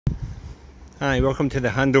Hi, welcome to the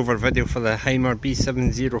handover video for the Hymer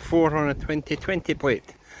B704 on a 2020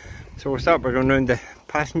 plate. So we'll start by going round the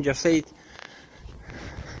passenger side.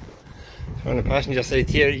 So on the passenger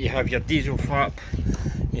side here you have your diesel flap,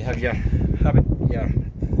 you have your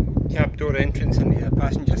cab door entrance into the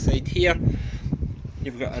passenger side here.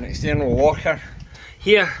 You've got an external locker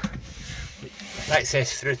here,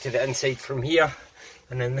 access through to the inside from here,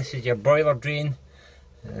 and then this is your boiler drain,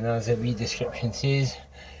 and as the wee description says,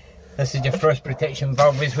 this is your frost protection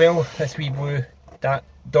valve as well, this wee blue dot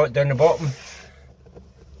down the bottom,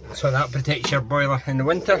 so that protects your boiler in the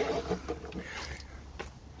winter.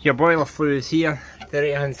 Your boiler flue is here, the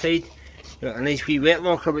right hand side. You've got a nice wee wet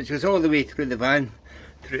locker which goes all the way through the van,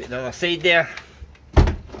 through to the other side there,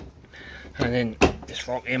 and then just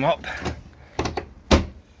lock them up.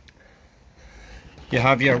 You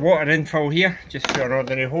have your water infill here, just for an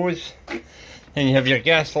ordinary hose. Then you have your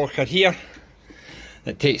gas locker here.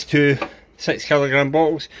 It takes two 6 kilogram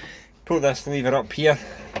bottles. Pull this lever up here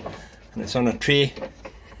and it's on a tray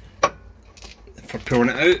for pulling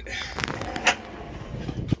it out.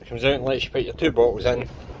 It comes out and lets you put your 2 bottles in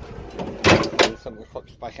and simply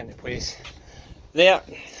clips back into place there.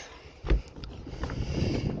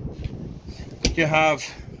 You have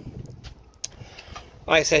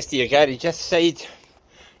access to your garage this side,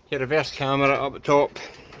 your reverse camera up the top,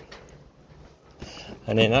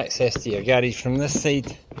 and then access to your garage from this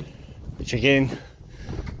side, which again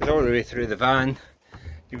is all the way through the van.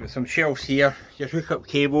 You've got some shelves here, your hookup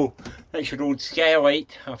cable, that's your old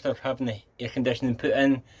skylight after having the air conditioning put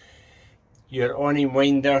in, your awning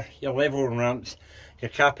winder, your level ramps, your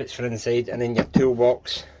carpets for inside, and then your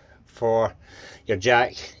toolbox for your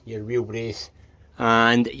jack, your wheel brace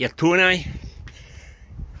and your toneye.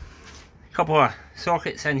 A couple of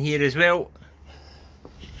sockets in here as well.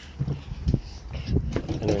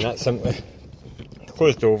 And then that's simply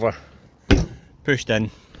closed over, pushed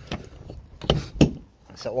in,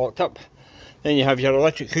 that's it locked up. Then you have your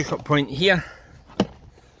electric hookup point here,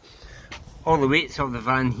 all the weights of the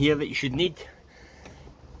van here that you should need.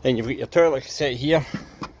 Then you've got your toilet cassette here,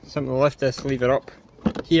 simply lift this lever up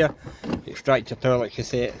here, extract your toilet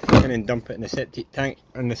cassette and then dump it in the septic tank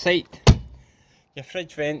on the site. Your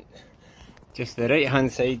fridge vent, just the right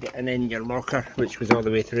hand side, and then your locker which goes all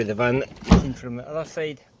the way through the van and from the other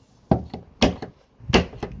side.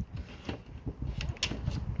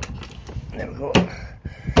 There we go,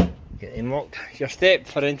 get them locked. Your step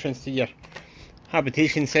for entrance to your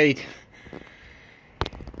habitation side,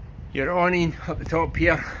 your awning up the top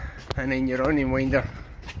here, and then your awning winder.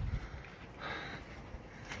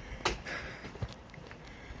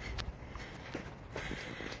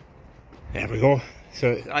 There we go.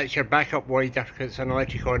 So that's your backup winder because it's an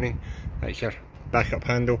electric awning, that's your backup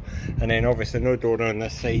handle, and then obviously no door on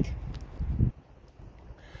this side.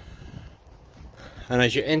 And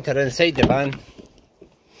as you enter inside the van,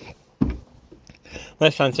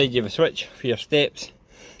 left hand side you have a switch for your steps,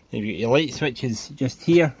 you've got your light switches just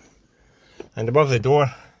here, and above the door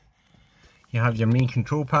you have your main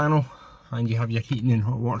control panel, and you have your heating and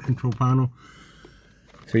hot water control panel.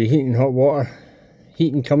 So your heating and hot water,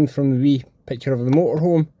 heating comes from the wee picture of the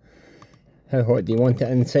motorhome, how hot do you want it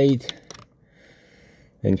inside,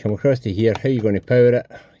 then come across to here, how you're going to power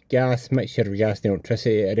it, gas, mixture of gas and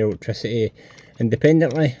electricity, or electricity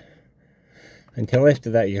independently, and to the left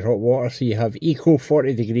of that your hot water, so you have eco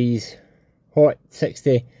 40 degrees, hot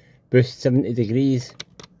 60, boost 70 degrees,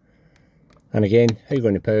 and again how you're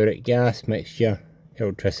going to power it, gas, mixture,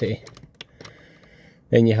 electricity.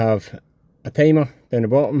 Then you have a timer down the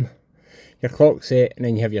bottom, your clock set, and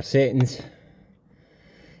then you have your settings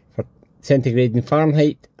for centigrade and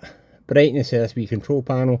Fahrenheit, brightness of this wee control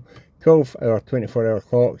panel, 12 hour 24 hour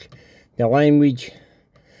clock, the language,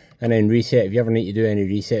 and then reset if you ever need to do any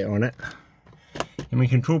reset on it. And my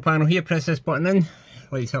control panel here, press this button in,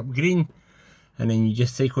 lights up green, and then you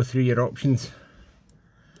just cycle through your options.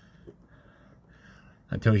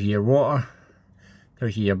 That tells you your water,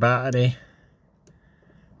 tells you your battery,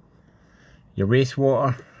 your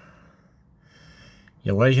wastewater,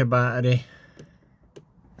 your leisure battery,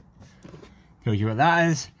 tells you what that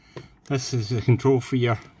is. This is the control for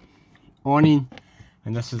your awning,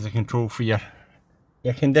 and this is the control for your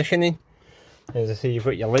air conditioning. As I say, you've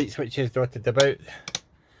got your light switches dotted about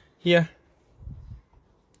here,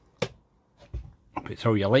 puts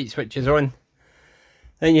all your light switches on.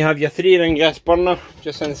 Then you have your 3-ring gas burner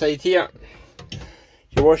just inside here,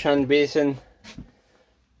 your wash hand basin,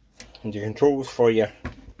 and your controls for your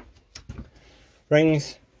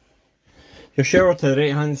rings. Your shower to the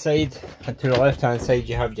right hand side, and to the left hand side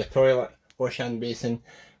you have your toilet, wash hand basin,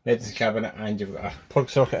 medicine cabinet, and you've got a plug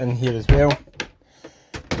socket in here as well.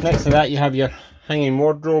 Next to that you have your hanging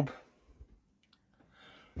wardrobe.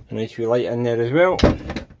 A nice wee light in there as well.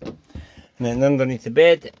 And then underneath the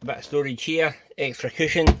bed, a bit of storage here, extra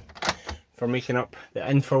cushion for making up the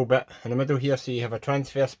infill bit in the middle here, so you have a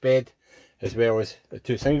transverse bed as well as the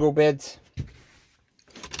two single beds.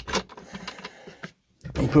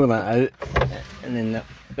 You pull that out, and then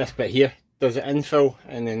this bit here does the infill,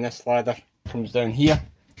 and then this ladder comes down here,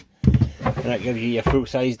 and that gives you your full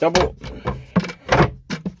size double.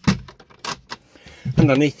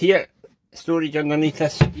 Underneath here, storage underneath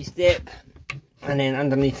this step, and then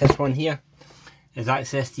underneath this one here is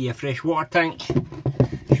access to your fresh water tank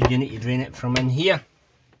should you need to drain it from in here.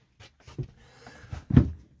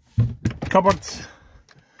 Cupboards,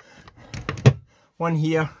 one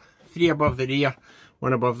here, 3 above the rear,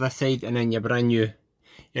 1 above this side, and then your brand new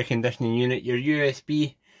air conditioning unit, your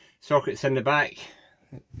USB sockets in the back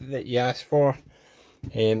that you asked for.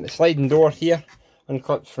 The sliding door here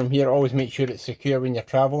unclips from here, always make sure it's secure when you're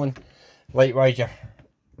travelling. Likewise your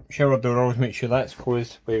shower door, always make sure that's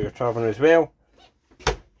closed while you're travelling as well.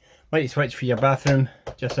 Light switch for your bathroom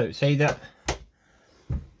just outside it.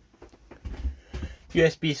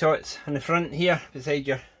 USB sockets in the front here beside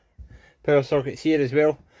your power sockets here as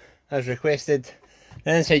well as requested.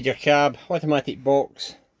 Then inside your cab, automatic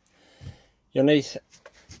box, your nice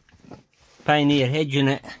Pioneer head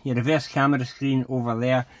unit, your reverse camera screen over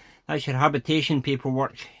there. That's your habitation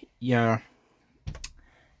paperwork, your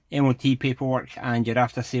MOT paperwork and your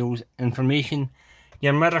after sales information.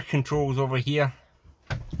 Your mirror controls over here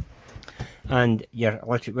and your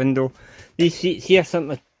electric window. These seats here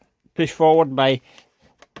simply push forward by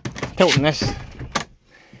tilting this,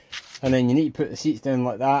 and then you need to put the seats down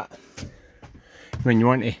like that when you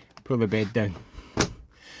want to pull the bed down,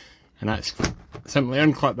 and that's simply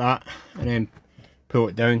unclip that and then pull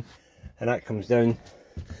it down, and that comes down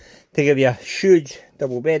to give you a huge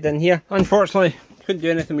double bed in here. Unfortunately couldn't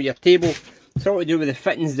do anything with your table, so what we do with the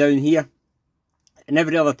fittings down here, and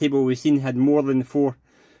every other table we've seen had more than 4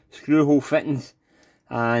 screw hole fittings,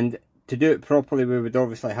 and to do it properly we would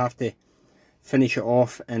obviously have to finish it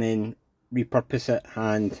off and then repurpose it,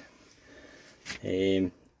 and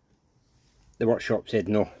the workshop said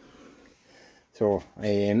no. So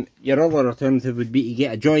your other alternative would be to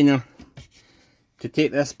get a joiner to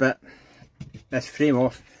take this bit, this frame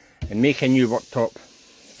off, and make a new worktop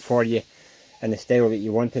for you in the style that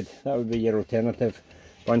you wanted. That would be your alternative,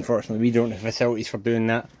 but unfortunately we don't have facilities for doing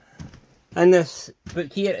that. And this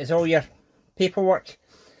book here is all your paperwork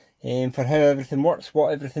for how everything works,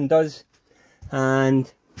 what everything does, and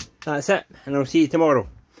that's it, and I'll see you tomorrow.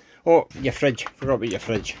 Oh, your fridge, forgot about your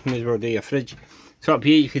fridge, may as well do your fridge. So up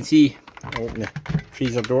here you can see, I'll open the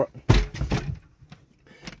freezer door,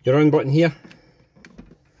 your on button here,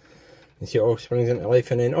 you see it all springs into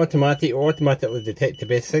life, and then automatic will automatically detect the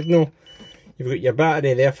best signal. You've got your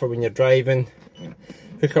battery there for when you're driving,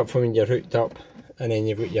 hook up for when you're hooked up, and then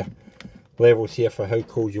you've got your levels here for how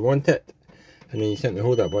cold you want it, and then you simply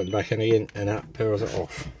hold that button back in again and that powers it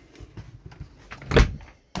off.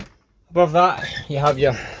 Above that you have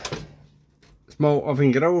your small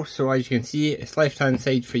oven grill, so as you can see it's left hand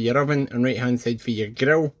side for your oven and right hand side for your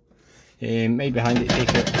grill. Might be handy to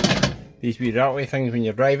take out these wee rattly things when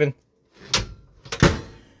you're driving.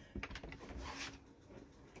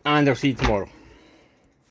 And I'll see you tomorrow.